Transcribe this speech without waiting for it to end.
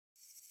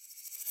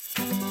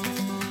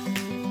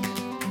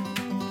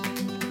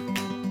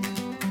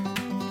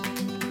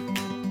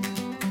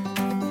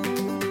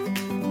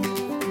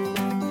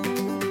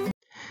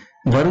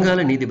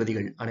வருங்கால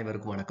நீதிபதிகள்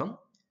அனைவருக்கும் வணக்கம்.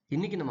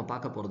 இன்னைக்கு நம்ம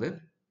பார்க்க போறது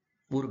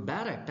ஒரு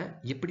பேர் ஆக்டை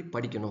எப்படி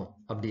படிக்கணும்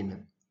அப்படின்னு.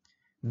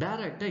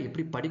 பேர் ஆக்டை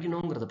எப்படி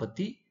படிக்கணுங்கிறத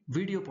பத்தி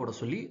வீடியோ போட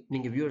சொல்லி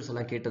நீங்க வியூவர்ஸ்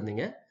எல்லாம்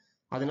கேட்டிருந்தீங்க.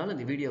 அதனால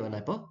இந்த வீடியோவை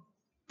நான் இப்போ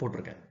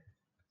போட்டிருக்கேன்.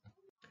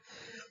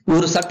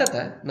 ஒரு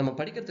சட்டத்தை நம்ம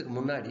படிக்கிறதுக்கு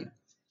முன்னாடி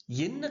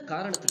என்ன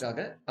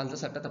காரணத்துக்காக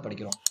அந்த சட்டத்தை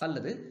படிக்கிறோம்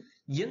அல்லது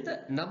எந்த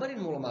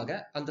நபரின்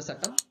மூலமாக அந்த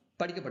சட்டம்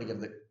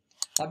படிக்கப்படுகிறது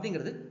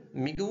அப்படிங்கிறது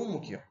மிகவும்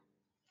முக்கியம்.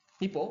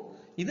 இப்போ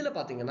இதுல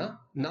பாத்தீங்கன்னா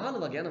 4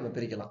 வகையா நம்ம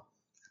பிரிக்கலாம்.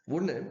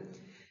 ஒண்ணு,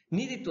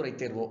 நீதித்துறை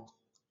தேர்வோ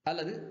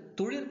அல்லது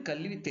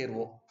தொழிற்கல்வி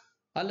தேர்வோ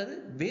அல்லது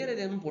வேற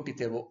ஏதேனும் போட்டித்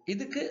தேர்வோ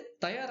இதுக்கு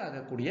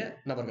தயாராகக்கூடிய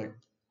நபர்கள்.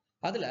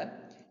 அதுல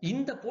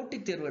இந்த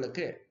போட்டித்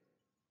தேர்வுகளுக்கு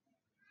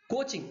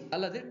கோச்சிங்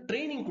அல்லது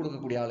ட்ரைனிங்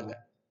கொடுக்கக்கூடிய ஆளுங்க,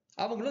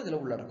 அவங்களும்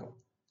இதுல உள்ளடக்கும்.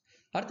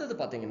 அடுத்தது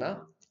பாத்தீங்கன்னா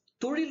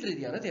தொழில்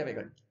ரீதியான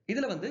தேவைகள்,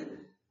 இதுல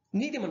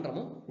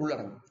நீதிமன்றமும்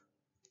உள்ளடங்கும்.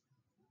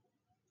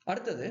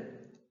 அடுத்தது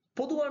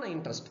பொதுவான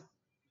இன்ட்ரெஸ்ட்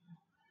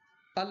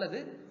அல்லது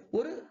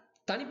ஒரு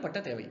தனிப்பட்ட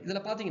தேவை. இதுல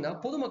பாத்தீங்கன்னா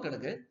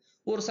பொதுமக்களுக்கு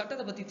ஒரு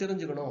சட்டத்தை பத்தி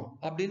தெரிஞ்சுக்கணும்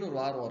அப்படின்னு ஒரு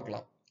ஆர்வம்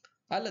இருக்கலாம்,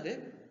 அல்லது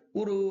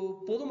ஒரு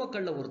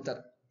பொதுமக்கள்ல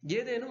ஒருத்தர்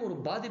ஏதேனும் ஒரு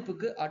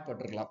பாதிப்புக்கு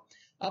ஆட்பட்டிருக்கலாம்.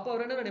 அப்ப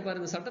அவர் என்ன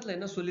நினைப்பாரு, இந்த சட்டத்துல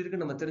என்ன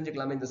சொல்லியிருக்கு நம்ம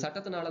தெரிஞ்சுக்கலாம், இந்த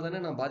சட்டத்தினால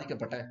தானே நான்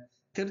பாதிக்கப்பட்டேன்,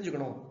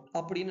 தெரிஞ்சுக்கணும்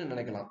அப்படின்னு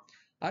நினைக்கலாம்.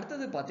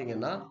 அடுத்தது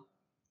பாத்தீங்கன்னா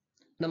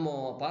நம்ம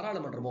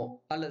பாராளுமன்றமோ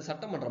அல்லது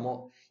சட்டமன்றமோ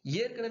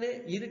ஏற்கனவே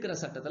இருக்கிற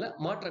சட்டத்துல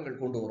மாற்றங்கள்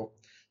கொண்டு வரும்.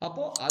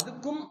 அப்போ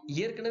அதுக்கும்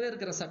ஏற்கனவே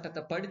இருக்கிற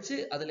சட்டத்தை படிச்சு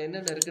அதுல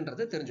என்னென்ன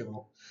இருக்குன்றதை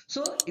தெரிஞ்சுக்கணும்.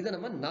 சோ இதை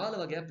நம்ம 4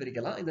 வகையா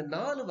பிரிக்கலாம். இந்த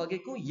 4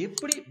 வகைக்கும்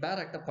எப்படி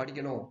பேர் ஆக்டை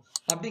படிக்கணும்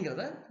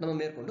அப்படிங்கிறத நம்ம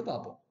மேற்கொண்டு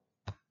பார்ப்போம்.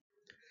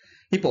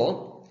 இப்போ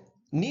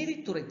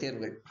நீதித்துறை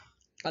தேர்வுகள்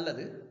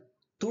அல்லது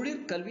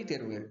தொழிற்கல்வி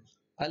தேர்வுகள்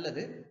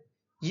அல்லது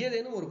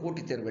ஏதேனும் ஒரு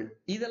போட்டித் தேர்வுகள்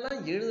இதெல்லாம்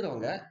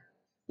எழுதுறவங்க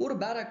ஒரு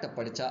பேர் ஆக்டை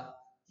படிச்சா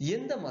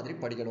எந்த மாதிரி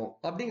படிக்கணும்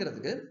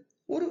அப்படிங்கிறதுக்கு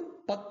ஒரு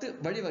 10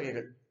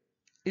 வழிவகைகள்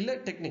இல்ல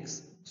டெக்னிக்ஸ்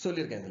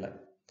சொல்லியிருக்கேன். இதுல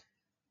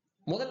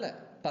முதல்ல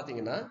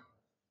பாத்தீங்கன்னா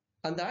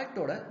அந்த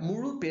ஆக்டோட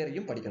முழு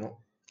பேரையும் படிக்கணும்.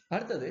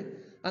 அடுத்தது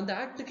அந்த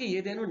ஆக்டுக்கு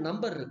ஏதேனும்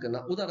நம்பர் இருக்குன்னா,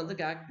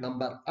 உதாரணத்துக்கு ஆக்ட்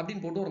நம்பர்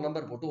அப்படின்னு போட்டு ஒரு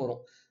நம்பர் போட்டு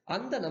வரும்,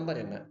 அந்த நம்பர்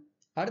என்ன.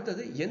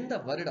 அடுத்தது எந்த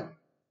வருடம்,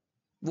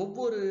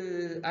 ஒவ்வொரு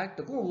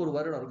ஆக்டுக்கும் ஒவ்வொரு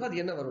வருடம் இருக்கும்,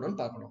 அது என்ன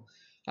வருடம்னு பார்க்கணும்.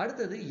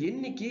 அடுத்தது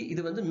என்னைக்கு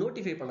இது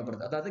நோட்டிஃபை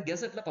பண்ணப்படுது, அதாவது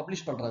கெசட்ல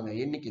பப்ளிஷ் பண்றாங்க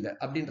என்னைக்கு இதை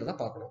அப்படின்றத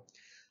பார்க்கணும்.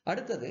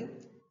 அடுத்தது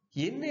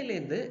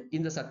என்னையிலேருந்து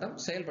இந்த சட்டம்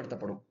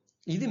செயல்படுத்தப்படும்,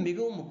 இது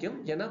மிகவும் முக்கியம்.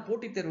 ஏன்னா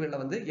போட்டித்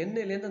தேர்வுகள்ல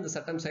என்னையிலேருந்து அந்த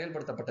சட்டம்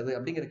செயல்படுத்தப்பட்டது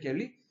அப்படிங்கிற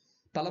கேள்வி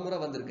பலமுறை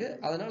வந்திருக்கு.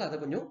 அதனால அதை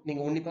கொஞ்சம்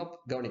நீங்க உன்னிப்பா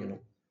கவனிக்கணும்.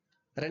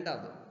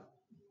 ரெண்டாவது,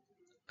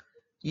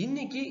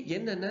 இன்னைக்கு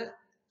என்னென்ன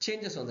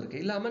சேஞ்சஸ்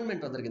வந்திருக்கு இல்ல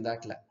அமெண்ட்மெண்ட் வந்திருக்கு இந்த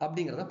ஆக்ட்ல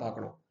அப்படிங்கிறத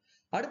பார்க்கணும்.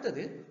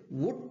 அடுத்தது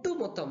ஒட்டு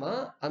மொத்தமா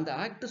அந்த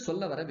ஆக்ட்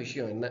சொல்ல வர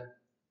விஷயம் என்ன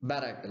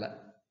பேர் ஆக்ட்ல.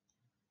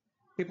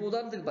 இப்போ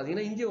உதாரணத்துக்கு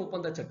பாத்தீங்கன்னா இந்திய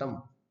ஒப்பந்த சட்டம்,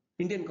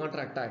 இந்தியன்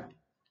கான்ட்ராக்ட் ஆக்ட்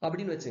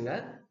அப்படின்னு வச்சுங்க.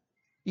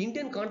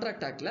 இந்தியன்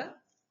கான்ட்ராக்ட் ஆக்ட்ல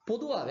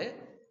பொதுவாகவே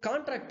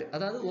கான்ட்ராக்ட்,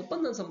 அதாவது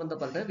ஒப்பந்தம்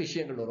சம்பந்தப்பட்ட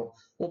விஷயங்கள் வரும்.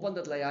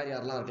 ஒப்பந்தத்துல யார்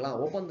யாரெல்லாம் இருக்கலாம்,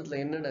 ஒப்பந்தத்துல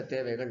என்னென்ன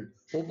தேவைகள்,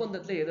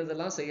 ஒப்பந்தத்துல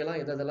எதெல்லாம் செய்யலாம்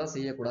எதெல்லாம்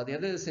செய்யக்கூடாது,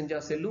 எது செஞ்சா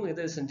செல்லும்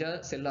எது செஞ்சா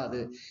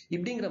செல்லாது,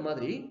 இப்படிங்கிற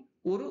மாதிரி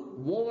ஒரு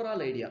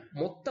ஓவரால் ஐடியா,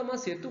 மொத்தமா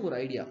சேர்த்து ஒரு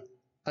ஐடியா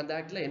அந்த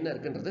ஆக்ட்ல என்ன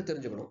இருக்குன்றதை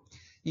தெரிஞ்சுக்கணும்.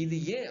 இது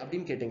ஏன்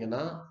அப்படின்னு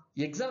கேட்டீங்கன்னா,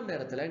 எக்ஸாம்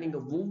நேரத்துல நீங்க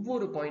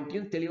ஒவ்வொரு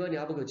பாயிண்ட்டையும் தெளிவா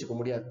ஞாபகம் வச்சுக்க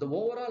முடியாது. இந்த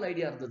ஓவரால்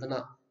ஐடியா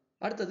இருந்ததுன்னா,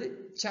 அடுத்தது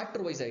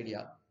சாப்டர் வைஸ்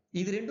ஐடியா,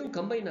 இது ரெண்டும்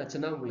கம்பைன்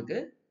ஆச்சுன்னா உங்களுக்கு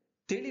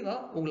தெளிவா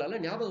உங்களால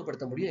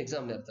ஞாபகப்படுத்த முடியும்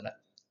எக்ஸாம் நேரத்துல.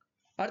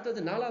 அடுத்தது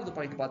 4வது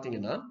பாயிண்ட்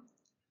பாத்தீங்கன்னா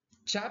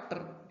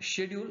சாப்டர்,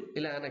 ஷெட்யூல்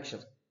இல்ல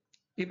அனெக்ஷர்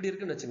இப்படி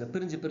இருக்குன்னு வச்சுங்க,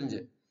 பிரிஞ்சு பிரிஞ்சு.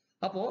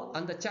 அப்போ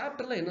அந்த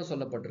சாப்டர்ல என்ன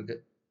சொல்லப்பட்டிருக்கு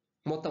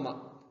மொத்தமா,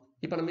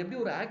 இப்ப நம்ம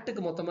எப்படி ஒரு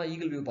ஆக்டுக்கு மொத்தமா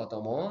ஈகிள் வியூ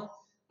பார்த்தோமோ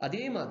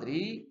அதே மாதிரி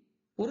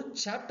ஒரு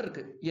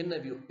சாப்டருக்கு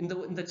என்ன வியூ,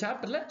 இந்த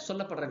சாப்டர்ல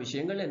சொல்லப்படுற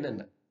விஷயங்கள்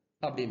என்னென்ன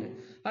அப்படின்னு.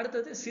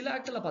 அடுத்தது சில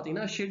ஆக்ட்ல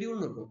பாத்தீங்கன்னா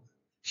ஷெட்யூல்னு இருக்கும்.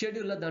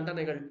 ஷெட்யூல்ல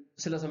தண்டனைகள்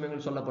சில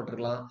சமயங்கள்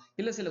சொல்லப்பட்டிருக்கலாம்,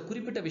 இல்ல சில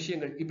குறிப்பிட்ட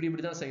விஷயங்கள்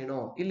இப்படிதான்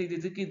செய்யணும், இல்ல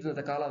இதுக்கு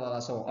இந்த கால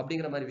அவகாசம்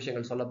அப்படிங்கிற மாதிரி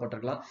விஷயங்கள்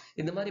சொல்லப்பட்டிருக்கலாம்.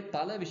 இந்த மாதிரி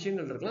பல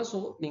விஷயங்கள் இருக்கலாம்.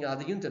 சோ நீங்க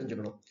அதையும்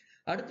தெரிஞ்சுக்கணும்.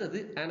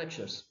 அடுத்தது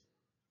அனெக்ஷர்ஸ்.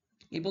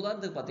 இப்போ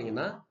உதாரணத்துக்கு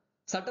பாத்தீங்கன்னா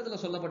சட்டத்துல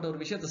சொல்லப்பட்ட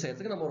ஒரு விஷயத்தை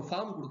செய்யறதுக்கு நம்ம ஒரு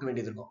ஃபார்ம் கொடுக்க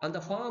வேண்டியது இருக்கும். அந்த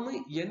ஃபார்ம்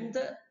எந்த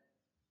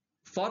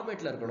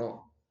ஃபார்மேட்ல இருக்கணும்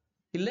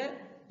இல்ல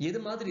எது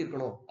மாதிரி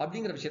இருக்கணும்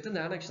அப்படிங்கிற விஷயத்த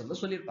இந்த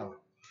அனெக்ஷர்ல சொல்லியிருப்பாங்க.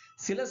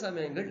 சில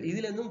சமயங்கள்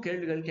இதுல இருந்தும்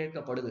கேள்விகள்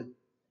கேட்கப்படுது,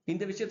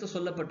 இந்த விஷயத்த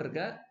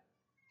சொல்லப்பட்டிருக்க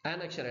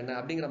ஆனெக்ஷர் என்ன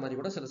அப்படிங்கிற மாதிரி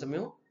கூட சில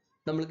சமயம்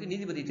நம்மளுக்கு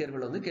நீதிபதி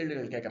தேர்வுகள்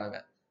கேள்விகள் கேட்கறாங்க.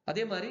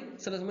 அதே மாதிரி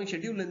சில சமயம்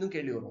ஷெட்யூல்ல இருந்தும்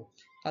கேள்வி வரும்.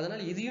 அதனால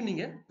இதையும்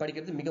நீங்க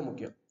படிக்கிறது மிக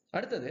முக்கியம்.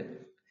 அடுத்தது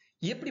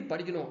எப்படி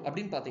படிக்கணும்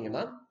அப்படின்னு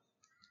பாத்தீங்கன்னா,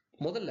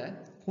 முதல்ல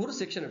ஒரு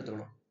செக்ஷன்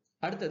எடுத்துக்கணும்.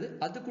 அடுத்தது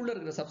அதுக்குள்ள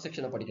இருக்கிற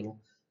சப்செக்ஷனை படிக்கணும்.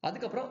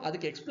 அதுக்கப்புறம்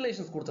அதுக்கு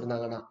எக்ஸ்பிளனேஷன்ஸ்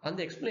கொடுத்திருந்தாங்கன்னா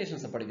அந்த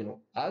எக்ஸ்பிளனேஷன்ஸை படிக்கணும்.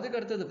 அதுக்கு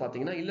அடுத்தது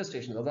பாத்தீங்கன்னா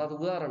இல்லஸ்ட்ரேஷன், அதாவது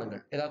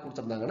உதாரணங்கள் ஏதாவது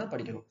கொடுத்திருந்தாங்கன்னா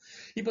படிக்கணும்.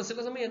 இப்ப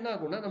சில சமயம் என்ன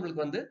ஆகும்னா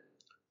நம்மளுக்கு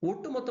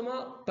ஒட்டு மொத்தமா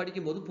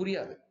படிக்கும் போது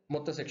புரியாது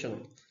மொத்த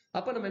செக்ஷனும்.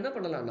 அப்ப நம்ம என்ன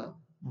பண்ணலாம்னா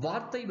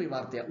வார்த்தை பை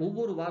வார்த்தையா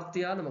ஒவ்வொரு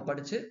வார்த்தையா நம்ம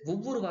படிச்சு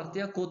ஒவ்வொரு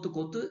வார்த்தையா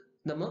கோத்து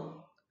நம்ம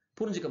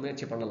புரிஞ்சுக்க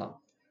முயற்சி பண்ணலாம்.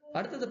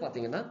 அடுத்தது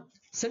பாத்தீங்கன்னா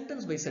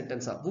சென்டென்ஸ் பை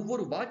சென்டென்ஸா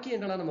ஒவ்வொரு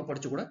வாக்கியங்களா நம்ம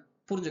படிச்சு கூட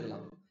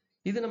புரிஞ்சுக்கலாம்.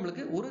 இது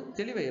நம்மளுக்கு ஒரு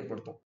தெளிவை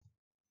ஏற்படுத்தும்.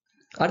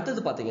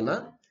 அடுத்தது பாத்தீங்கன்னா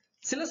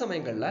சில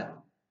சமயங்கள்ல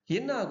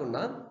என்ன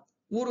ஆகும்னா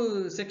ஒரு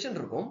செக்ஷன்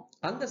இருக்கும்,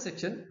 அந்த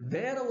செக்ஷன்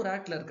வேற ஒரு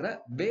ஆக்ட்ல இருக்கிற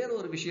வேற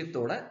ஒரு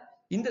விஷயத்தோட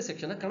இந்த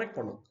செக்ஷனை கனெக்ட்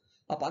பண்ணும்.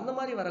 அப்ப அந்த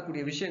மாதிரி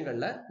வரக்கூடிய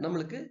விஷயங்கள்ல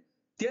நம்மளுக்கு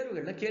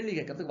தேர்வுகள்ல கேள்வி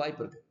கேட்கறதுக்கு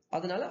வாய்ப்பு இருக்கு.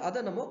 அதனால அதை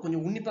நம்ம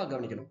கொஞ்சம் உன்னிப்பா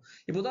கவனிக்கணும்.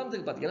 இப்ப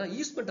உதாரணத்துக்கு பாத்தீங்கன்னா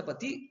ஈஸ்ட்மெண்ட்டை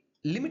பத்தி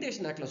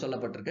லிமிடேஷன் ஆக்ட்ல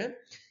சொல்லப்பட்டிருக்கு.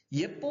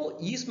 எப்போ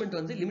ஈஸ்ட்மெண்ட்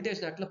வந்து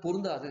லிமிடேஷன் ஆக்ட்ல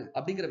பொருந்தாது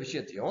அப்படிங்கிற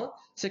விஷயத்தையும்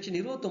செக்ஷன்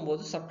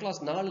 29 சப்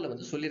கிளாஸ் 4ல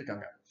வந்து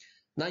சொல்லியிருக்காங்க.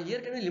 நான்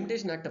ஏற்கனவே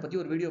லிமிடேஷன் ஆக்டை பத்தி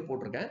ஒரு வீடியோ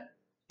போட்டிருக்கேன்.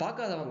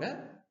 பார்க்காதவங்க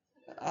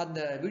அந்த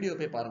வீடியோ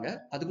போய் பாருங்க.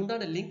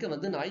 அதுக்குண்டான லிங்க்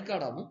வந்து நான்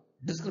ஐகார்டாவும்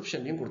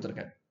டிஸ்கிரிப்ஷன்லையும்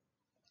கொடுத்துருக்கேன்.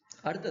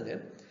 அடுத்தது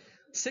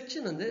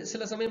செக்ஷன் வந்து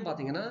சில சமயம்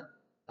பாத்தீங்கன்னா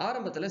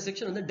ஆரம்பத்துல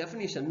செக்ஷன் வந்து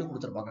டெஃபினிஷன்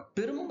கொடுத்திருப்பாங்க.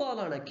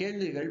 பெரும்பாலான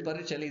கேள்விகள்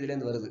பரீட்சையில இதுல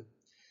இருந்து வருது.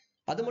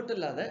 அது மட்டும்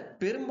இல்லாத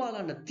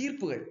பெரும்பாலான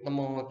தீர்ப்புகள்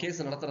நம்ம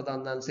கேஸ் நடத்துறதா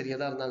இருந்தாலும் சரி,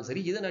 எதா இருந்தாலும்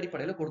சரி, இதன்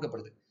அடிப்படையில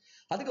கொடுக்கப்படுது.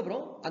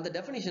 அதுக்கப்புறம் அந்த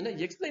டெஃபினிஷனை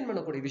எக்ஸ்பிளைன்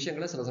பண்ணக்கூடிய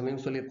விஷயங்களை சில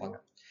சமயம் சொல்லியிருப்பாங்க.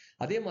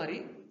 அதே மாதிரி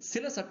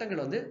சில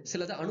சட்டங்கள் வந்து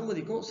சிலதை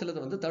அனுமதிக்கும், சிலதை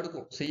வந்து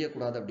தடுக்கும்,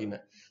 செய்யக்கூடாது அப்படின்னு.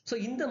 ஸோ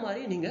இந்த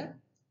மாதிரி நீங்க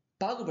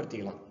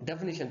பாகுபடுத்திக்கலாம்.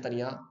 டெஃபினிஷன்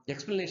தனியா,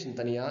 எக்ஸ்பிளனேஷன்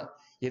தனியா,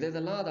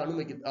 எதெல்லாம் அதை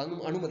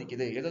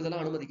அனுமதிக்குது,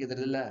 எதெல்லாம்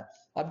அனுமதிக்கிறது இல்லை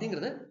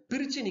அப்படிங்கிறத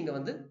பிரிச்சு நீங்க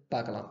வந்து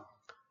பார்க்கலாம்.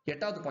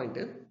 8வது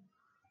பாயிண்ட்,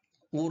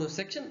 ஒரு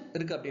செக்ஷன்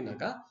இருக்கு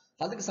அப்படின்னாக்கா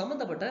அதுக்கு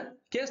சம்பந்தப்பட்ட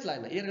கேஸ் லா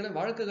என்ன, ஏற்கனவே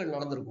வழக்குகள்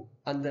நடந்திருக்கும்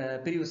அந்த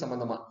பிரிவு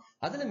சம்பந்தமா,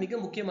 அதுல மிக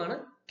முக்கியமான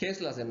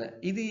கேஸ் லாஸ் என்ன,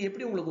 இது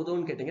எப்படி உங்களுக்கு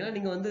உதவுன்னு கேட்டீங்கன்னா,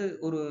 நீங்க வந்து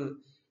ஒரு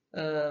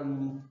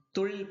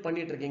தொழில்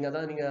பண்ணிட்டு இருக்கீங்க,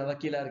 அதாவது நீங்க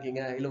வக்கீலா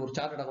இருக்கீங்க, இல்ல ஒரு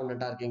சார்ட்டர்ட்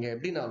அக்கௌண்டன்டா இருக்கீங்க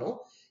எப்படின்னாலும்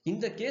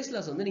இந்த கேஸ்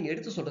லாஸ் வந்து நீங்க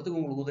எடுத்து சொல்றதுக்கு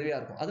உங்களுக்கு உதவியா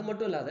இருக்கும். அது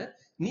மட்டும் இல்லாத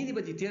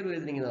நீதிபதி தேர்வு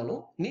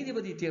எழுதினீங்கனாலும்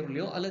நீதிபதி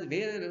தேர்வுலையோ அல்லது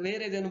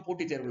வேற ஏதேனும்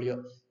போட்டி தேர்வுலையோ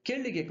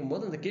கேள்வி கேட்கும்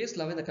போது அந்த கேஸ்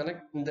லாவை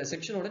இந்த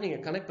செக்ஷனோட நீங்க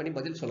கனெக்ட் பண்ணி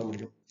பதில் சொல்ல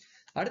முடியும்.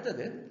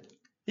 அடுத்தது,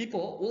 இப்போ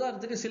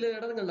உதாரணத்துக்கு சில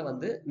இடங்கள்ல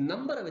வந்து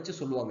நம்பரை வச்சு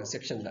சொல்லுவாங்க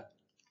செக்ஷன்ல.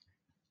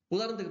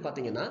 உதாரணத்துக்கு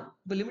பாத்தீங்கன்னா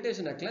இப்ப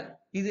லிமிடேஷன் ஆக்ட்ல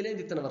இதுல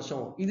இருந்து இத்தனை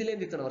வருஷம், இதுல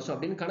இருந்து இத்தனை வருஷம்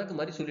அப்படின்னு கணக்கு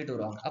மாதிரி சொல்லிட்டு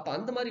வருவாங்க. அப்ப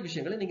அந்த மாதிரி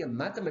விஷயங்களை நீங்க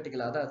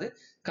மேத்தமெட்டிக்கலா, அதாவது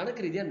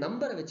கணக்கு ரீதியா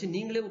நம்பரை வச்சு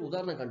நீங்களே ஒரு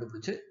உதாரணம்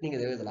கண்டுபிடிச்சு நீங்க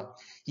எழுதலாம்.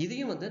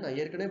 இதையும் வந்து நான்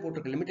ஏற்கனவே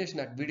போட்டிருக்க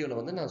லிமிடேஷன் ஆக்ட் வீடியோல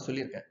வந்து நான்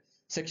சொல்லியிருக்கேன்.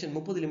 செக்ஷன்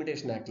 30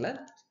 லிமிடேஷன் ஆக்ட்ல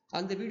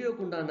அந்த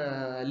வீடியோக்கு உண்டான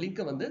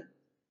லிங்கை வந்து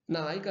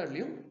நான்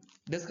ஐகார்ட்லயும்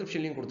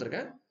டிஸ்கிரிப்ஷன்லயும்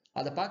கொடுத்துருக்கேன்.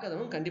 அதை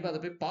பார்க்காதவங்க கண்டிப்பா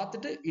அதை போய்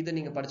பார்த்துட்டு இதை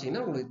நீங்க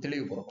படிச்சீங்கன்னா உங்களுக்கு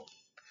தெளிவு பிறக்கும்.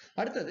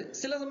 அடுத்தது,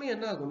 சில சமயம்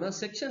என்ன ஆகும்னா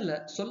செக்ஷன்ல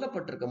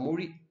சொல்லப்பட்டிருக்க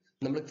மொழி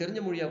நம்மளுக்கு தெரிஞ்ச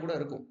மொழியா கூட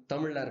இருக்கும்.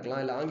 தமிழ்ல இருக்கலாம்,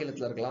 இல்ல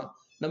ஆங்கிலத்துல இருக்கலாம்.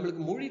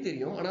 நம்மளுக்கு மொழி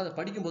தெரியும், ஆனா அதை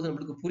படிக்கும் போது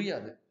நம்மளுக்கு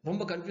புரியாது,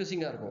 ரொம்ப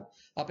கன்ஃபியூசிங்கா இருக்கும்.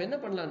 அப்ப என்ன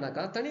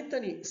பண்ணலாம்னாக்கா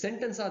தனித்தனி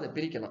சென்டென்ஸா அதை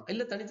பிரிக்கலாம்,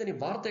 இல்ல தனித்தனி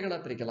வார்த்தைகளா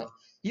பிரிக்கலாம்.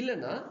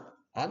 இல்லைன்னா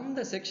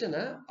அந்த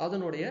செக்ஷனை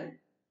அதனுடைய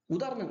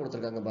உதாரணம்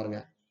கொடுத்திருக்காங்க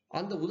பாருங்க,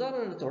 அந்த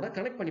உதாரணத்தோட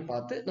கனெக்ட் பண்ணி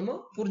பார்த்து நம்ம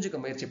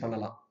புரிஞ்சுக்க முயற்சி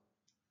பண்ணலாம்.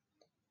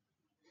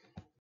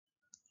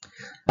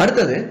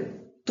 அடுத்தது,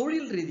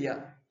 தொழில் ரீதியா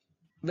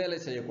வேலை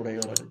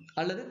செய்யக்கூடியவர்கள்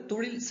அல்லது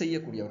தொழில்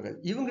செய்யக்கூடியவர்கள்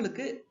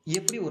இவங்களுக்கு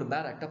எப்படி ஒரு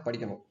பேர் ஆக்டா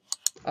படிக்கணும்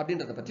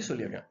அப்படின்றத பத்தி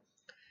சொல்லியிருக்கேன்.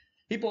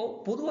 இப்போ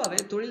பொதுவாகவே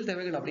தொழில்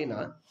தேவைகள் அப்படின்னா,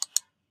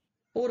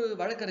 ஒரு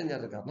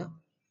வழக்கறிஞர் இருக்காருன்னா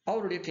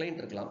அவருடைய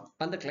கிளைண்ட் இருக்கலாம்.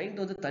 அந்த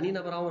கிளைண்ட் வந்து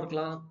தனிநபராகவும்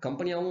இருக்கலாம்,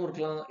 கம்பெனியாகவும்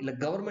இருக்கலாம், இல்ல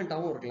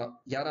கவர்மெண்டாவும் இருக்கலாம்,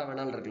 யாரா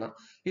வேணாலும் இருக்கலாம்.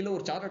 இல்ல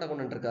ஒரு சார்ட்டர்ட்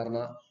அக்கௌண்டன்ட்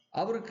இருக்காருன்னா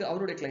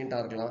அவருடைய கிளைண்டா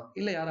இருக்கலாம்,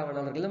 இல்ல யாரா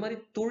வேணாலும் இருக்கலாம். இந்த மாதிரி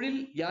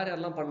தொழில் யார்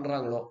யாரெல்லாம்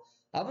பண்றாங்களோ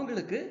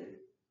அவங்களுக்கு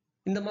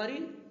இந்த மாதிரி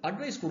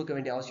அட்வைஸ் கொடுக்க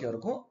வேண்டிய அவசியம்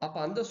இருக்கும். அப்ப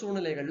அந்த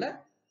சூழ்நிலைகள்ல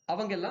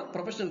அவங்க எல்லாம்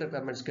ப்ரொஃபஷனல்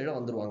ரெக்யர்மெண்ட்ஸ் கீழே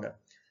வந்துருவாங்க.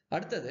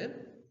 அடுத்தது,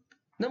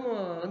 நம்ம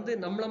வந்து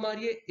நம்மள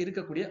மாதிரியே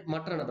இருக்கக்கூடிய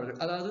மற்ற நபர்கள்,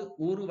 அதாவது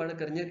ஒரு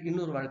வழக்கறிஞர்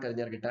இன்னொரு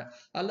வழக்கறிஞர் கிட்ட,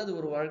 அல்லது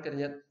ஒரு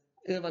வழக்கறிஞர்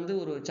வந்து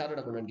ஒரு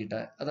சார்ட்டர்ட் அக்கௌண்டன்ட் கிட்ட,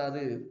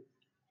 அதாவது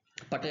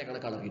பட்டய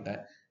கணக்காளர் கிட்ட,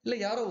 இல்ல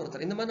யாரோ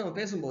ஒருத்தர், இந்த மாதிரி நம்ம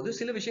பேசும்போது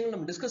சில விஷயங்கள்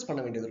நம்ம டிஸ்கஸ்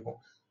பண்ண வேண்டியது இருக்கும்.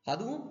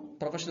 அதுவும்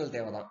ப்ரொஃபஷனல்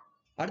தேவைதான்.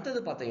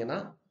 அடுத்தது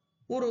பாத்தீங்கன்னா,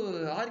 ஒரு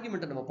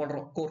ஆர்குமெண்ட் நம்ம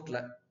பண்றோம் கோர்ட்ல,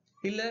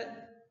 இல்ல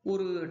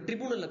ஒரு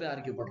ட்ரிபியூனல்ல போய்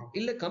ஆர்கியூ பண்றோம்,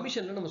 இல்ல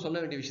கமிஷன்ல நம்ம சொல்ல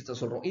வேண்டிய விஷயத்த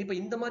சொல்றோம். இப்ப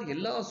இந்த மாதிரி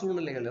எல்லா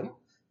சூழ்நிலைகளும்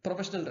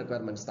ப்ரொஃபஷனல்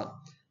ரெக்யர்மெண்ட்ஸ் தான்.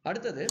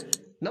 அடுத்தது,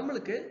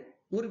 நம்மளுக்கு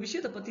ஒரு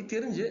விஷயத்தை பத்தி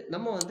தெரிஞ்சு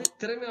நம்ம வந்து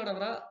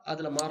திறமையானவரா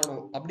அதுல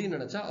மாறணும் அப்படின்னு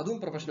நினைச்சா அதுவும்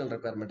ப்ரொஃபஷனல்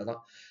ரெக்யர்மெண்ட்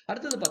தான்.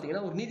 அடுத்தது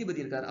பாத்தீங்கன்னா, ஒரு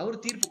நீதிபதி இருக்காரு, அவர்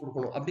தீர்ப்பு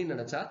கொடுக்கணும் அப்படின்னு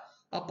நினைச்சா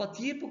அப்ப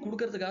தீர்ப்பு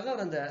கொடுக்கறதுக்காக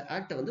அவர் அந்த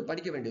ஆக்டை வந்து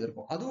படிக்க வேண்டியது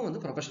இருக்கும். அதுவும்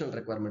வந்து ப்ரொஃபஷனல்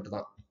ரெக்யர்மெண்ட்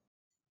தான்.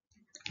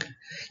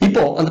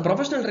 இப்போ அந்த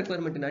ப்ரொஃபஷனல்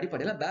ரெக்யர்மெண்ட்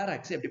அடிப்படையில பேர்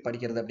ஆக்ட்ஸ் எப்படி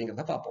படிக்கிறது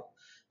அப்படிங்கிறத பார்ப்போம்.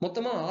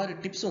 மொத்தமா 6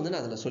 டிப்ஸ் வந்து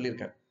நான் அதுல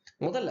சொல்லியிருக்கேன்.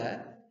 முதல்ல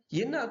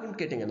என்ன ஆகும்னு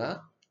கேட்டீங்கன்னா,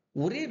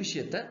 ஒரே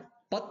விஷயத்த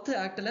 10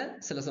 ஆக்ட்ல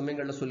சில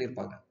சமயங்கள்ல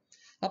சொல்லியிருப்பாங்க.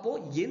 அப்போ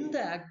எந்த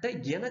ஆக்டை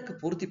எனக்கு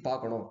பொருத்தி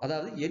பார்க்கணும்,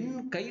 அதாவது என்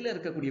கையில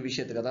இருக்கக்கூடிய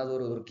விஷயத்துக்கு, அதாவது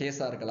ஒரு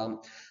கேஸா இருக்கலாம்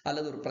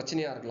அல்லது ஒரு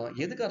பிரச்சனையா இருக்கலாம்,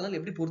 எதுக்காக இருந்தாலும்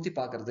எப்படி பொருத்தி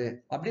பார்க்கறது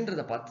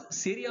அப்படின்றத பார்த்து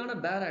சரியான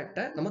பேர்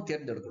ஆக்டை நம்ம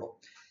தேர்ந்தெடுக்கணும்.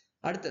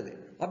 அடுத்தது,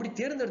 அப்படி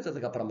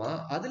தேர்ந்தெடுத்ததுக்கு அப்புறமா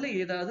அதுல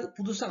ஏதாவது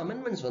புதுசா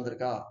அமெண்ட்மெண்ட்ஸ்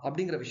வந்திருக்கா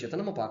அப்படிங்கிற விஷயத்த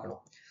நம்ம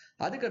பார்க்கணும்.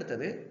 அதுக்கு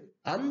அடுத்தது,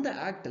 அந்த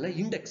ஆக்ட்ல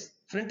இண்டெக்ஸ்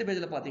ஃப்ரண்ட்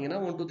பேஜ்ல பாத்தீங்கன்னா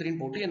 1 2 3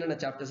 போட்டு என்னென்ன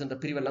சாப்டர்ஸ் என்ற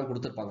பிரிவெல்லாம்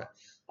கொடுத்திருப்பாங்க.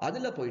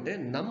 அதுல போயிட்டு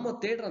நம்ம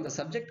தேடுற அந்த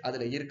சப்ஜெக்ட்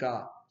அதுல இருக்கா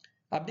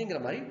அப்படிங்கிற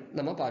மாதிரி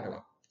நம்ம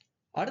பார்க்கலாம்.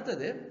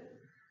 அடுத்தது,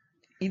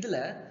 இதுல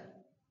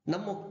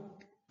நம்ம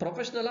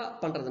ப்ரொஃபஷனலா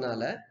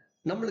பண்றதுனால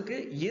நம்மளுக்கு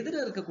எதிர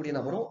இருக்கக்கூடிய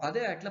நபரும்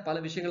அதே ஆக்ட்ல பல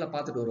விஷயங்களை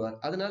பார்த்துட்டு வருவார்.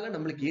 அதனால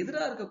நம்மளுக்கு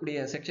எதிராக இருக்கக்கூடிய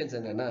செக்ஷன்ஸ்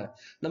என்னென்ன,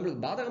 நம்மளுக்கு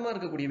பாதகமா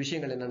இருக்கக்கூடிய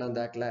விஷயங்கள் என்னென்ன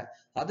அந்த ஆக்ட்ல,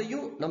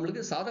 அதையும்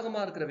நம்மளுக்கு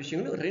சாதகமா இருக்கிற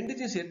விஷயங்களும்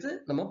ரெண்டுத்தையும் சேர்த்து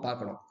நம்ம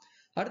பார்க்கணும்.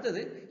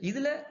 அடுத்தது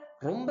இதுல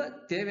ரொம்ப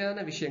தேவையான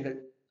விஷயங்கள்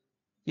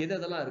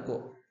எதெல்லாம் இருக்கோ,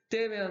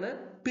 தேவையான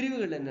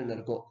பிரிவுகள் என்னென்ன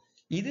இருக்கோ,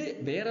 இது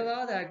வேற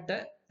ஏதாவது ஆக்ட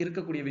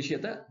இருக்கக்கூடிய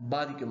விஷயத்த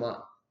பாதிக்குமா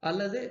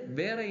அல்லது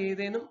வேற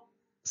ஏதேனும்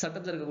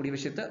சட்டத்தில் இருக்கக்கூடிய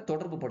விஷயத்த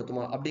தொடர்பு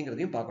படுத்துமா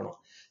அப்படிங்கிறதையும் பார்க்கணும்.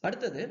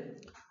 அடுத்தது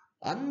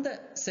அந்த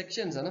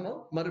செக்ஷன்ஸ் நம்ம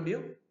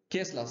மறுபடியும்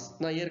கேஸ் லாஸ்,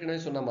 நான் ஏற்கனவே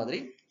சொன்ன மாதிரி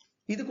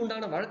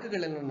இதுக்குண்டான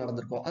வழக்குகள் என்ன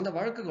நடந்திருக்கோம் அந்த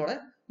வழக்குகளோட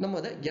நம்ம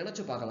அதை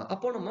இணைச்சு பார்க்கலாம்.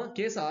 அப்போ நம்ம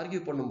கேஸ்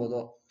ஆர்கியூ பண்ணும்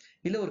போதோ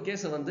இல்ல ஒரு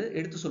கேஸை வந்து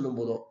எடுத்து சொல்லும்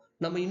போதோ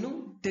நம்ம இன்னும்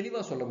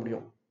தெளிவா சொல்ல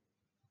முடியும்.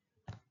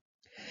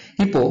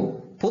 இப்போ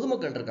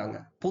பொதுமக்கள் இருக்காங்க,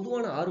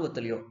 பொதுவான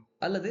ஆர்வத்திலையோ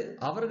அல்லது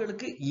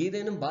அவர்களுக்கு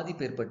ஏதேனும்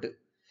பாதிப்பு ஏற்பட்டு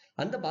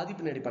அந்த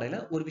பாதிப்பின் அடிப்படையில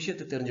ஒரு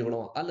விஷயத்தை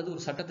தெரிஞ்சுக்கணும் அல்லது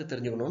ஒரு சட்டத்தை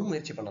தெரிஞ்சுக்கணும்னு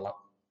முயற்சி பண்ணலாம்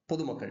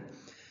பொதுமக்கள்.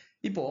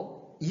 இப்போ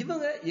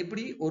இவங்க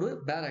எப்படி ஒரு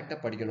பேர் ஆக்ட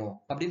படிக்கணும்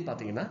அப்படின்னு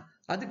பாத்தீங்கன்னா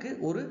அதுக்கு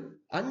ஒரு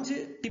 5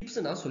 டிப்ஸ்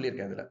நான்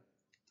சொல்லியிருக்கேன். இதுல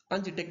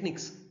 5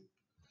 டெக்னிக்ஸ்.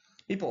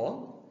 இப்போ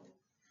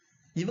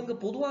இவங்க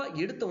பொதுவா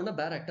எடுத்த உடனே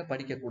பேர் ஆக்ட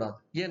படிக்க கூடாது.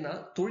 ஏன்னா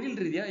தொழில்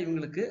ரீதியா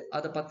இவங்களுக்கு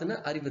அதை பத்தின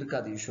அறிவு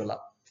இருக்காது யூஸ்வலா.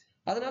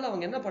 அதனால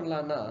அவங்க என்ன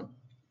பண்ணலாம்னா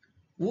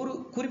ஒரு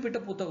குறிப்பிட்ட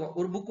புத்தகம்,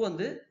 ஒரு புக்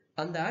வந்து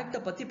அந்த ஆக்ட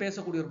பத்தி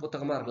பேசக்கூடிய ஒரு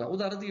புத்தகமா இருக்கலாம்.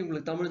 உதாரணத்துக்கு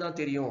இவங்களுக்கு தமிழ் தான்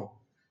தெரியும்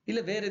இல்ல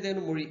வேற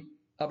ஏதேனும் மொழி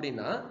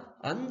அப்படின்னா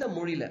அந்த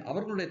மொழியில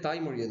அவர்களுடைய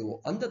தாய்மொழி எதுவோ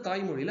அந்த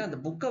தாய்மொழியில அந்த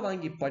புக்கை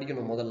வாங்கி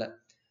படிக்கணும் முதல்ல.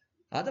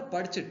 அதை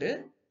படிச்சுட்டு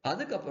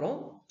அதுக்கப்புறம்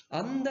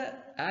அந்த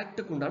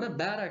ஆக்டுக்கு உண்டான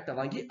பேர் ஆக்டை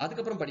வாங்கி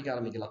அதுக்கப்புறம் படிக்க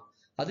ஆரம்பிக்கலாம்.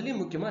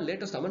 அதுலயும் முக்கியமா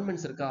லேட்டஸ்ட்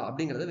அமெண்ட்மெண்ட்ஸ் இருக்கா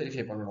அப்படிங்கறத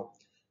வெரிஃபை பண்ணணும்.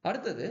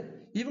 அடுத்தது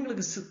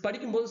இவங்களுக்கு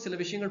படிக்கும்போது சில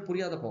விஷயங்கள்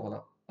புரியாத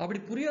போகலாம். அப்படி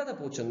புரியாத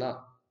போச்சுன்னா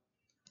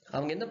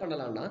அவங்க என்ன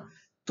பண்ணலாம்னா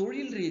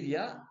தொழில்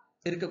ரீதியா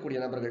இருக்கக்கூடிய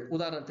நபர்கள்,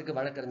 உதாரணத்துக்கு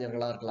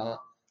வழக்கறிஞர்களா இருக்கலாம்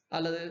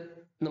அல்லது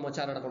நம்ம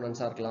சார்ட்டர்ட்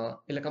அக்கௌண்டன்ஸா இருக்கலாம்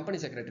இல்ல கம்பெனி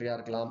செக்ரட்டரியா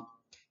இருக்கலாம்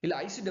இல்ல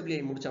ICWI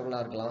முடிச்சவங்களா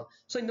இருக்கலாம்.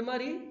 சோ இந்த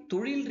மாதிரி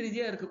தொழில்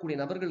ரீதியா இருக்கக்கூடிய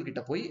நபர்கள்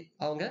கிட்ட போய்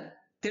அவங்க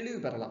தெளிவு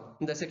பெறலாம்.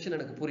 இந்த செக்ஷன்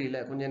எனக்கு புரியல,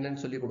 கொஞ்சம்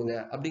என்னன்னு சொல்லி கொடுங்க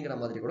அப்படிங்கிற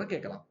மாதிரி கூட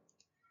கேட்கலாம்.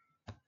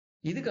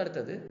 இதுக்கு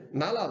அடுத்தது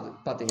 4வது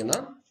பாத்தீங்கன்னா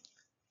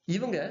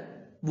இவங்க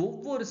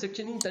ஒவ்வொரு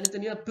செக்ஷனையும்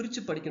தனித்தனியா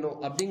பிரிச்சு படிக்கணும்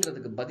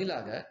அப்படிங்கிறதுக்கு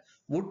பதிலாக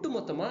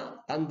ஒட்டுமொத்தமா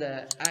அந்த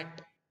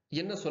ஆக்ட்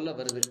என்ன சொல்ல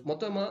வருது,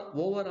 மொத்தமா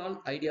ஓவரால்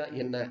ஐடியா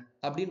என்ன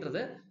அப்படின்றத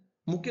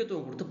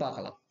முக்கியத்துவம் கொடுத்து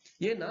பார்க்கலாம்.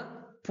 ஏன்னா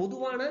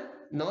பொதுவான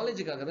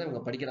நாலேஜுக்காக தான்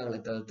இவங்க படிக்கிறாங்களே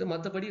தவிர்த்து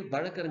மற்றபடி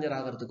வழக்கறிஞர்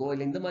ஆகிறதுக்கோ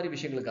இல்லை இந்த மாதிரி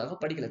விஷயங்களுக்காக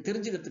படிக்கல,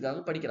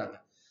 தெரிஞ்சுக்கிறதுக்காக படிக்கிறாங்க.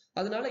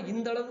 அதனால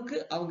இந்த அளவுக்கு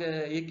அவங்க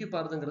எக்யூப்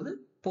ஆகுதுங்கிறது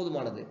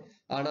போதுமானது.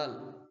 ஆனால்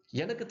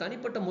எனக்கு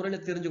தனிப்பட்ட முறையில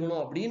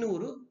தெரிஞ்சுக்கணும் அப்படின்னு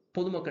ஒரு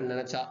பொதுமக்கள்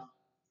நினைச்சா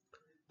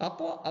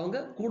அப்போ அவங்க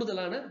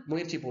கூடுதலான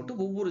முயற்சி போட்டு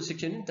ஒவ்வொரு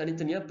செக்ஷனையும்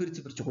தனித்தனியா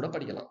பிரிச்சு பிரிச்சு கூட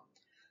படிக்கலாம்.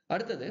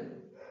 அடுத்தது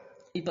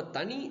இப்ப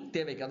தனி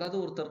தேவைக்கு, அதாவது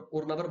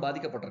ஒரு நபர்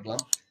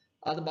பாதிக்கப்பட்டிருக்கலாம்,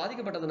 அது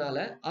பாதிக்கப்பட்டதுனால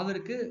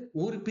அவருக்கு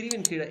ஒரு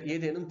பிரிவின் கீழே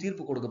ஏதேனும்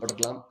தீர்ப்பு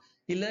கொடுக்கப்பட்டிருக்கலாம்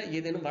இல்ல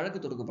ஏதேனும் வழக்கு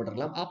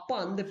தொடுக்கப்பட்டிருக்கலாம். அப்ப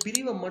அந்த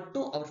பிரிவை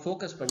மட்டும் அவர்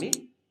போக்கஸ் பண்ணி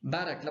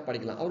பேர் ஆக்ட்ல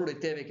படிக்கலாம் அவருடைய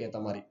தேவைக்கு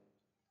ஏற்ற மாதிரி.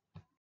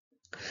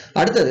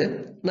 அடுத்தது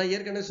நான்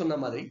ஏற்கனவே சொன்ன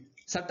மாதிரி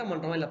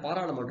சட்டமன்றம் இல்ல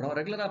பாராளுமன்றம்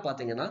ரெகுலரா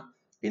பாத்தீங்கன்னா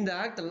இந்த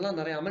ஆக்ட் எல்லாம்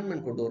நிறைய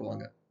அமெண்ட்மெண்ட் கொண்டு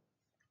வருவாங்க.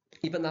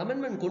 இப்ப இந்த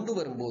அமெண்ட்மெண்ட் கொண்டு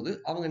வரும்போது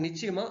அவங்க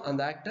நிச்சயமா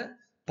அந்த ஆக்ட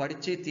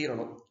படிச்சே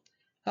தீரணும்.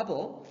 அப்போ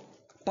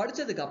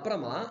படிச்சதுக்கு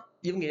அப்புறமா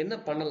இவங்க என்ன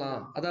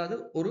பண்ணலாம், அதாவது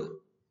ஒரு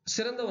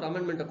சிறந்த ஒரு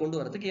அமெண்ட்மெண்ட்டை கொண்டு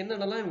வரதுக்கு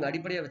என்னென்னலாம் இவங்க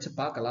அடிப்படையா வச்சு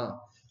பார்க்கலாம்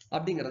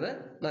அப்படிங்கிறத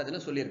நான் இதுல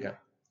சொல்லியிருக்கேன்.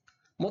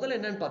 முதல்ல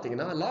என்னன்னு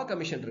பாத்தீங்கன்னா லா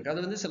கமிஷன் இருக்கு,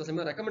 அது வந்து சில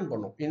சமயம் ரெக்கமெண்ட்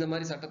பண்ணும் இந்த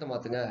மாதிரி சட்டத்தை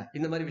மாத்துங்க,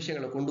 இந்த மாதிரி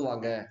விஷயங்களை கொண்டு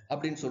வாங்க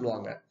அப்படின்னு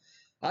சொல்லுவாங்க.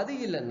 அது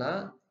இல்லைன்னா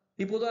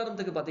இப்போ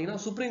உதாரணத்துக்கு பாத்தீங்கன்னா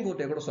சுப்ரீம்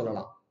கோர்ட்டை கூட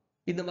சொல்லலாம்,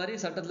 இந்த மாதிரி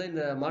சட்டத்துல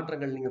இந்த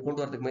மாற்றங்கள் நீங்க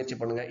கொண்டு வரதுக்கு முயற்சி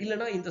பண்ணுங்க,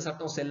 இல்லைன்னா இந்த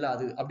சட்டம்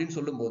செல்லாது அப்படின்னு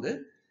சொல்லும் போது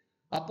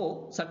அப்போ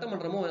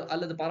சட்டமன்றமோ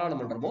அல்லது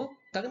பாராளுமன்றமோ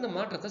தகுந்த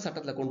மாற்றத்தை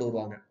சட்டத்துல கொண்டு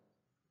வருவாங்க.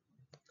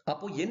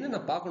 அப்போ என்னென்ன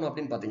பார்க்கணும்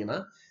அப்படின்னு பாத்தீங்கன்னா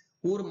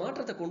ஒரு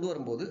மாற்றத்தை கொண்டு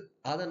வரும்போது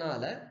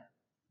அதனால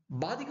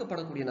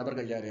பாதிக்கப்படக்கூடிய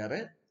நபர்கள் யார் யாரு,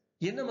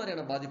 என்ன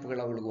மாதிரியான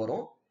பாதிப்புகள் அவங்களுக்கு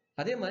வரும்,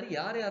 அதே மாதிரி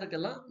யார்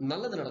யாருக்கெல்லாம்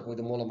நல்லது நடக்கும்,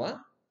 இது மூலமா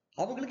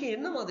அவங்களுக்கு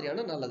என்ன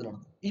மாதிரியான நல்லது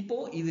நடக்கும். இப்போ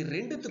இது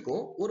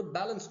ரெண்டுத்துக்கும் ஒரு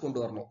பேலன்ஸ் கொண்டு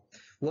வரணும்.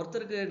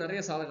 ஒருத்தருக்கு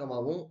நிறைய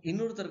சாதகமாகவும்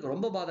இன்னொருத்தருக்கு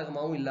ரொம்ப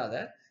பாதகமாகவும் இல்லாத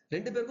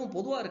ரெண்டு பேருக்கும்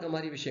பொதுவா இருக்க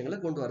மாதிரி விஷயங்களை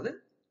கொண்டு வரது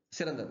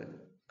சிறந்தது.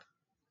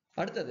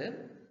 அடுத்தது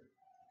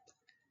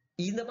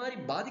இந்த மாதிரி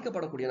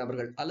பாதிக்கப்படக்கூடிய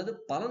நபர்கள் அல்லது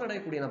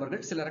பலனடையக்கூடிய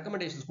நபர்கள் சில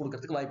ரெக்கமெண்டேஷன்ஸ்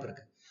கொடுக்கறதுக்கு வாய்ப்பு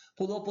இருக்கு.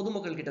 பொதுவா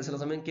பொதுமக்கள் கிட்ட சில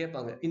சமயம்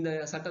கேட்பாங்க, இந்த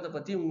சட்டத்தை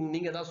பத்தி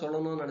நீங்க ஏதாவது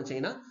சொல்லணும்னு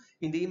நினைச்சீங்கன்னா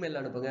இந்த இமெயில்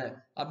அனுப்புங்க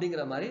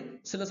அப்படிங்கிற மாதிரி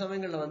சில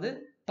சமயங்கள்ல வந்து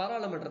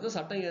பாராளுமன்றத்தை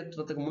சட்டம்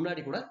ஏற்றத்துக்கு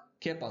முன்னாடி கூட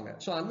கேட்பாங்க.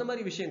 சோ அந்த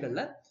மாதிரி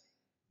விஷயங்கள்ல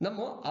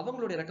நம்ம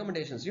அவங்களுடைய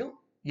ரெக்கமெண்டேஷன்ஸையும்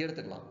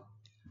எடுத்துக்கலாம்.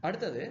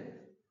 அடுத்தது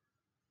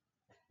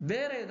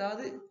வேற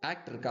ஏதாவது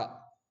ஆக்ட் இருக்கா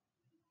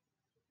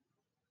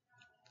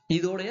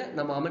இதோடைய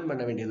நம்ம அமெண்ட்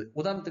பண்ண வேண்டியது.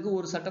 உதாரணத்துக்கு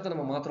ஒரு சட்டத்தை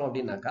நம்ம மாத்துறோம்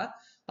அப்படின்னாக்கா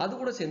அது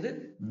கூட சேர்ந்து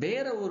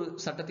வேற ஒரு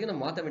சட்டத்தையும்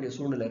நம்ம மாற்ற வேண்டிய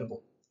சூழ்நிலை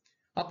இருக்கும்.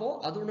 அப்போ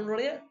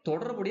அதனுடைய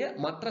தொடர்புடைய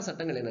மற்ற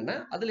சட்டங்கள் என்னென்ன,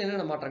 அதுல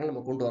என்னென்ன மாற்றங்கள்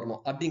நம்ம கொண்டு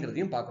வரணும்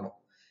அப்படிங்கிறதையும் பார்க்கணும்.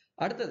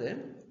 அடுத்தது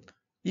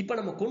இப்ப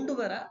நம்ம கொண்டு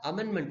வர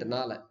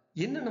அமெண்ட்மெண்ட்னால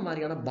என்னென்ன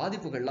மாதிரியான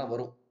பாதிப்புகள்லாம்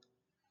வரும்.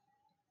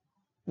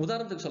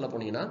 உதாரணத்துக்கு சொல்ல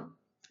போனீங்கன்னா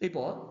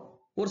இப்போ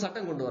ஒரு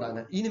சட்டம் கொண்டு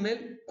வராங்க,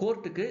 இனிமேல்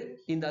கோர்ட்டுக்கு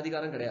இந்த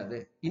அதிகாரம் கிடையாது,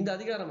 இந்த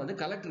அதிகாரம் வந்து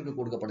கலெக்டருக்கு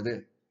கொடுக்கப்படுது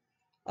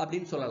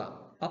அப்படின்னு சொல்லலாம்.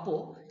 அப்போ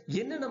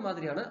என்னென்ன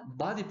மாதிரியான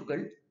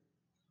பாதிப்புகள்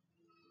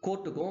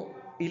கோர்ட்டுக்கும்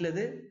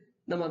இல்லது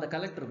நம்ம அந்த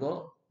கலெக்டருக்கோ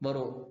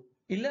வரும்.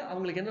 இல்ல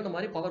அவங்களுக்கு என்னென்ன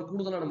மாதிரி பவர்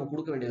கூடுதலா நம்ம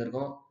கொடுக்க வேண்டியது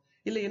இருக்கும்,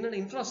 இல்ல என்னென்ன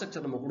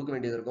இன்ஃப்ராஸ்ட்ரக்சர் நம்ம கொடுக்க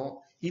வேண்டியது இருக்கும்,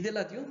 இது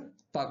எல்லாத்தையும்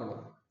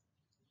பார்க்கணும்.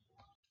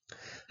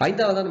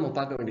 ஐந்தாவதா நம்ம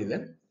பார்க்க வேண்டியது,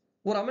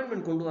 ஒரு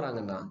அமெண்ட்மெண்ட் கொண்டு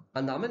வராங்கன்னா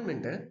அந்த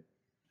அமெண்ட்மெண்ட்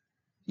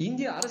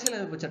இந்திய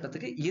அரசியலமைப்பு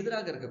சட்டத்துக்கு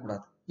எதிராக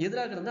இருக்கக்கூடாது.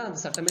 எதிராக இருந்தா அந்த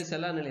சட்டமே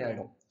செல்லா நிலை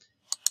ஆயிடும்.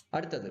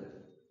 அடுத்தது,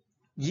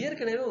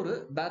 ஏற்கனவே ஒரு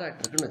பேர்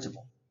ஆக்ட் இருக்குன்னு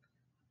வச்சுப்போம்.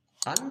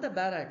 அந்த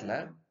பேர் ஆக்ட்ல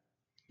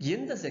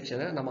எந்த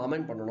செக்ஷனை நம்ம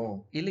அமெண்ட் பண்ணணும்,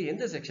 இல்ல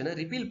எந்த செக்ஷனை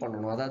ரிப்பீல்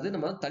பண்ணணும், அதாவது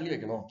நம்ம தள்ளி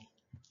வைக்கணும்,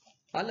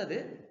 அல்லது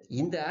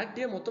இந்த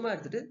ஆக்டே மொத்தமா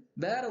எடுத்துட்டு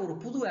வேற ஒரு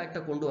புது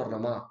ஆக்டை கொண்டு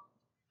வரணுமா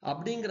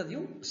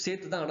அப்படிங்கிறதையும்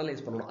சேர்த்து தான்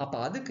அனலைஸ் பண்ணணும். அப்ப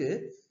அதுக்கு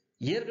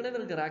ஏற்கனவே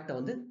இருக்கிற ஆக்டை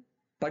வந்து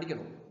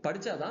படிக்கணும்.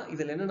 படிச்சாதான்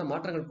இதுல என்னென்ன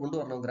மாற்றங்கள் கொண்டு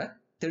வரணுங்கிற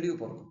தெளிவு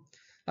பிறக்கும்.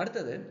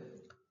 அடுத்தது,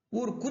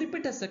 ஒரு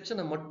குறிப்பிட்ட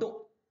செக்ஷனை மட்டும்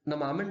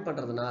நம்ம அமெண்ட்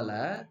பண்றதுனால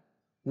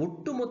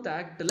ஒட்டுமொத்த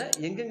ஆக்ட்ல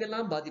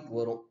எங்கெங்கெல்லாம் பாதிப்பு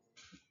வரும்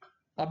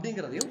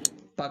அப்படிங்கிறதையும்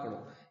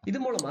பார்க்கணும். இது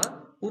மூலமா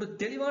ஒரு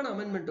தெளிவான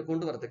அமெண்ட்மெண்ட்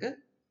கொண்டு வரதுக்கு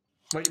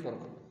வழி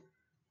பிறக்கும்.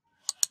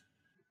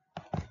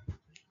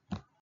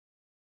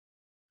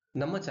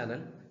 நம்ம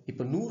சேனல்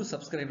இப்ப 100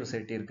 சப்ஸ்கிரைபர்ஸ்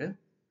இருக்கு.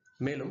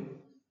 மேலும்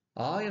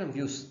 1000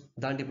 வியூஸ்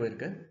தாண்டி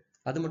போயிருக்கு.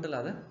 அது மட்டும்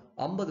இல்லாத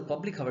 50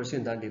 பப்ளிக்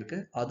ஹவர்ஸையும் தாண்டி இருக்கு,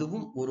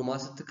 அதுவும் ஒரு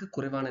மாசத்துக்கு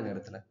குறைவான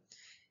நேரத்துல.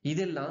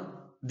 இதெல்லாம்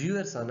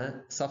வியூவர்ஸான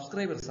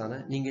சப்ஸ்கிரைபர்ஸான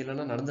நீங்க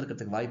இல்லைன்னா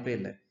நடந்திருக்கிறதுக்கு வாய்ப்பே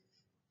இல்லை.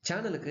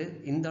 சேனலுக்கு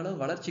இந்த அளவு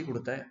வளர்ச்சி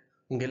கொடுத்த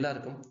உங்க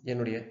எல்லாருக்கும்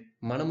என்னுடைய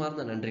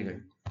மனமார்ந்த நன்றிகள்.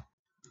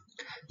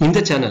 இந்த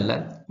சேனல்ல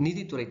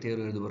நீதித்துறை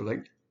தேர்வு எழுதுபவர்கள்,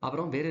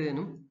 அப்புறம் வேற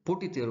ஏதேனும்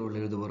போட்டித் தேர்வுகள்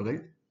எழுதுபவர்கள்,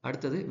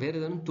 அடுத்தது வேற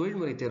ஏதேனும்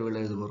தொழில்முறை தேர்வுகள்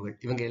எழுதுபவர்கள்,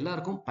 இவங்க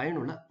எல்லாருக்கும்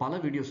பயனுள்ள பல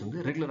வீடியோஸ்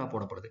வந்து ரெகுலரா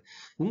போடப்படுது.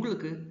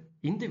 உங்களுக்கு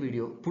இந்த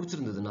வீடியோ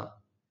பிடிச்சிருந்ததுன்னா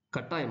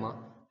கட்டாயமா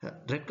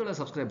ரெட் கலர்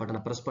சப்ஸ்கிரைப்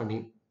பட்டனை பிரஸ் பண்ணி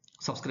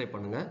சப்ஸ்கிரைப்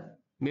பண்ணுங்க.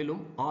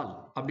 மேலும் ஆல்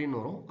அப்படின்னு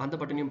வரும், அந்த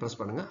பட்டனையும் பிரஸ்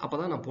பண்ணுங்க.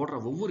 அப்பதான் நான் போடுற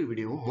ஒவ்வொரு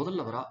வீடியோவும்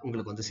முதல்ல வர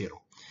உங்களுக்கு வந்து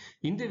சேரும்.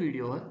 இந்த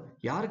வீடியோவை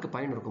யாருக்கு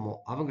பயன் இருக்குமோ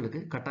அவங்களுக்கு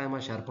கட்டாயமா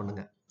ஷேர்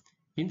பண்ணுங்க.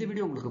 இந்த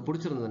வீடியோ உங்களுக்கு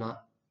பிடிச்சிருந்ததுன்னா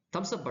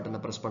தம்ஸ் அப்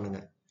பட்டனை பிரஸ் பண்ணுங்க.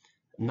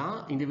 நான்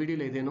இந்த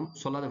வீடியோல ஏதேனும்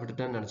சொல்லாத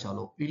விட்டுட்டேன்னு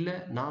நினைச்சாலோ, இல்ல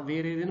நான்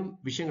வேற ஏதேனும்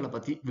விஷயங்களை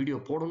பத்தி வீடியோ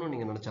போடணும்னு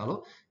நீங்க நினைச்சாலோ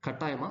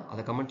கட்டாயமா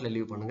அதை கமெண்ட்ல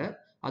லீவ் பண்ணுங்க.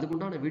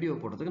 அதுக்குண்டான வீடியோ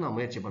போடுறதுக்கு நான்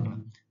முயற்சி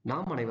பண்றேன்.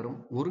 நாம் அனைவரும்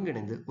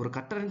ஒருங்கிணைந்து ஒரு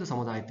கற்றறிந்த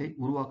சமுதாயத்தை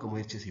உருவாக்க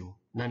முயற்சி செய்வோம்.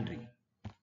 நன்றி.